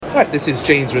Right, this is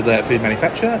James Ridley, Food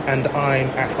Manufacturer, and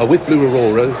I'm with Blue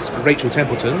Aurora's Rachel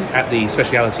Templeton at the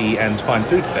Speciality and Fine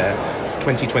Food Fair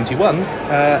 2021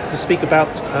 to speak about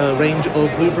a range of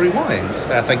blueberry wines.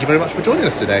 Thank you very much for joining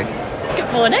us today.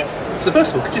 Good morning. So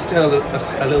first of all, could you just tell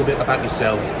us a little bit about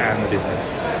yourselves and the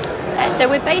business? So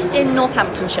we're based in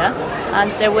Northamptonshire,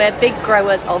 and so we're big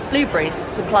growers of blueberries,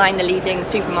 supplying the leading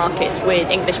supermarkets with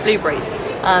English blueberries.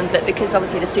 But because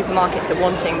obviously the supermarkets are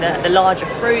wanting the larger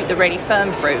fruit, the really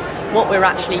firm fruit, what we're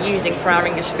actually using for our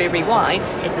English blueberry wine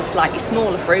is the slightly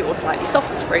smaller fruit or slightly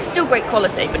softer fruit. Still great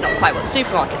quality, but not quite what the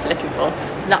supermarkets are looking for.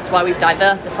 So that's why we've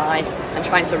diversified and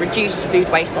trying to reduce food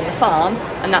waste on the farm,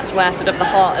 and that's where sort of the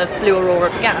heart of Blue Aurora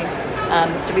began.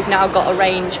 So we've now got a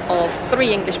range of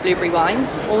 3 English blueberry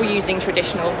wines, all using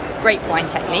traditional grape wine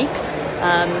techniques,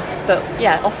 but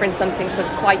yeah, offering something sort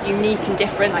of quite unique and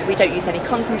different. Like, we don't use any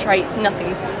concentrates,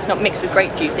 it's not mixed with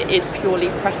grape juice, it is purely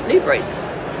pressed blueberries.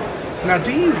 Now,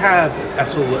 do you have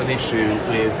at all an issue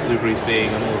with blueberries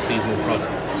being a more seasonal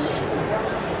product?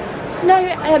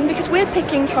 No, because we're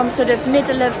picking from sort of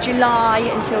middle of July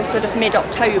until sort of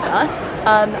mid-October,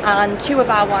 and 2 of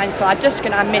our wines, so our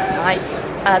Duskin and Midnight,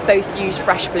 both use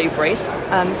fresh blueberries,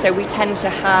 so we tend to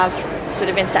have sort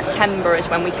of in September is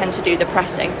when we tend to do the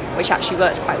pressing, which actually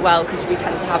works quite well because we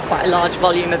tend to have quite a large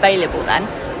volume available then,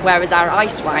 whereas our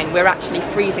ice wine, we're actually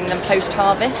freezing them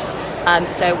post-harvest,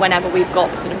 so whenever we've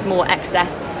got sort of more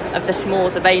excess of the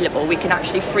s'mores available, we can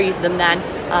actually freeze them then,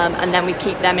 and then we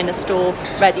keep them in a store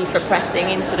ready for pressing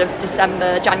in sort of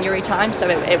December, January time, so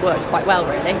it works quite well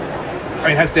really. I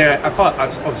mean, has there, apart,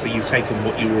 obviously you've taken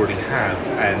what you already have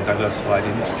and diversified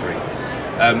into drinks.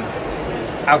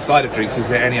 Outside of drinks, is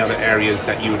there any other areas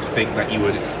that you would think that you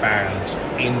would expand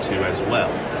into as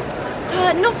well?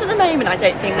 Not at the moment, I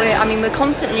don't think. We're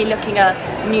constantly looking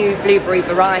at new blueberry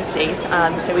varieties.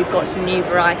 So we've got some new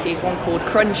varieties, one called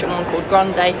Crunch and one called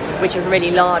Grande, which are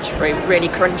really large fruit, really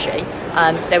crunchy.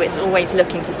 So it's always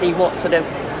looking to see what's sort of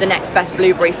the next best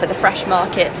blueberry for the fresh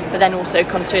market, but then also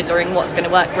considering what's going to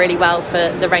work really well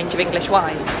for the range of English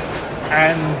wine.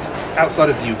 And outside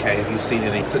of the UK, have you seen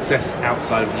any success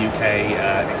outside of the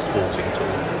UK exporting at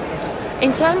all?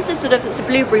 In terms of sort of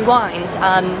blueberry wines,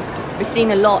 we've seen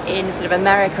a lot in sort of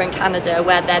America and Canada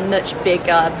where they're much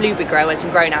bigger blueberry growers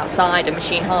and grown outside and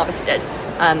machine harvested.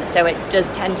 So it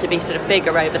does tend to be sort of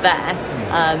bigger over there.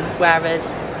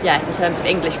 Whereas, yeah, in terms of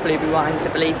English blueberry wines,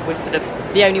 I believe we're sort of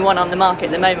the only one on the market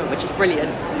at the moment, which is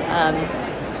brilliant.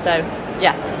 So,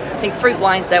 yeah, I think fruit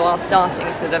wines though are starting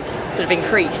to sort of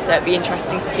increase. So it'd be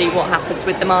interesting to see what happens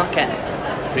with the market.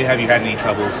 Have you had any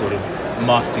trouble sort of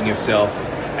marketing yourself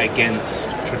against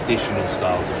traditional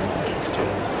styles of markets at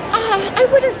all? I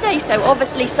wouldn't say so.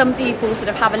 Obviously, some people sort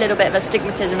of have a little bit of a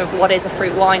stigmatism of what is a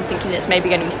fruit wine, thinking it's maybe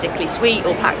going to be sickly sweet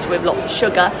or packed with lots of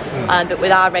sugar. But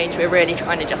with our range, we're really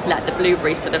trying to just let the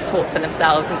blueberries sort of talk for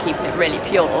themselves and keeping it really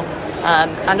pure.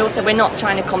 And also, we're not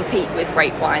trying to compete with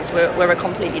grape wines. We're a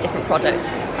completely different product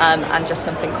and just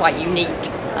something quite unique.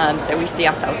 So we see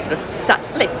ourselves sort of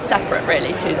separate,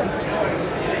 really, to them.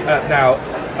 Now,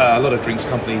 a lot of drinks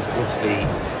companies obviously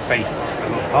faced a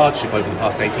lot of hardship over the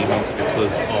past 18 months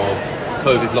because of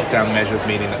COVID lockdown measures,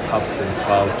 meaning that pubs and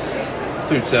clubs,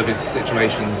 food service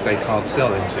situations they can't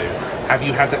sell into. Have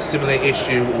you had that similar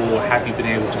issue, or have you been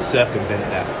able to circumvent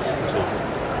that at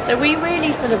all? So we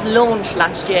really sort of launched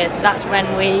last year, so that's when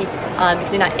we,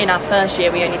 because in our first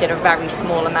year we only did a very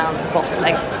small amount of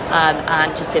bottling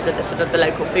and just did the sort of the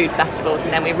local food festivals,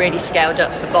 and then we really scaled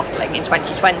up for bottling in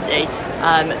 2020.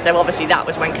 So obviously that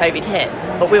was when COVID hit,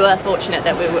 but we were fortunate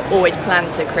that we were always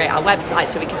planned to create our website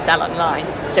so we could sell online.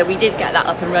 So we did get that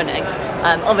up and running.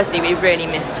 Obviously we really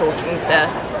missed talking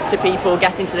to people,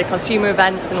 getting to the consumer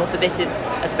events, and also this is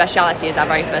a speciality as our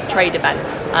very first trade event.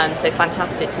 So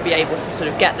fantastic to be able to sort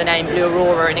of get the name Blue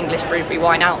Aurora and English blueberry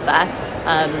wine out there.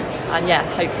 And yeah,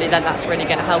 hopefully then that's really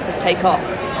going to help us take off.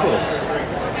 Of course.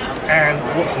 And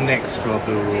what's next for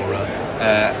Blue Aurora?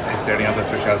 Is there any other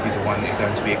specialities of wine that you're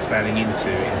going to be expanding into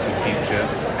the future?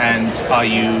 And are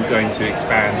you going to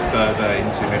expand further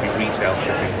into maybe retail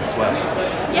settings as well?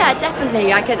 Yeah, definitely.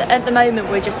 Like at the moment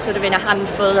we're just sort of in a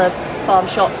handful of farm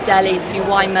shops, delis, a few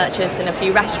wine merchants and a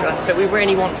few restaurants, but we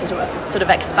really want to sort of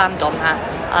expand on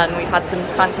that. We've had some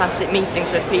fantastic meetings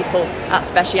with people at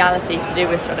speciality to do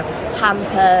with sort of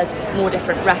hampers, more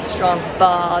different restaurants,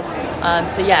 bars.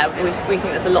 So yeah, we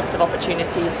think there's lots of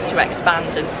opportunities to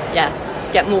expand and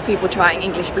get more people trying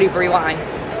English blueberry wine.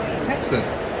 Excellent.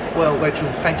 Well,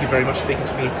 Rachel, thank you very much for speaking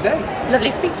to me today. Lovely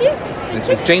to speak to you. This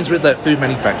was James Ridley at Food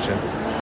Manufacturer.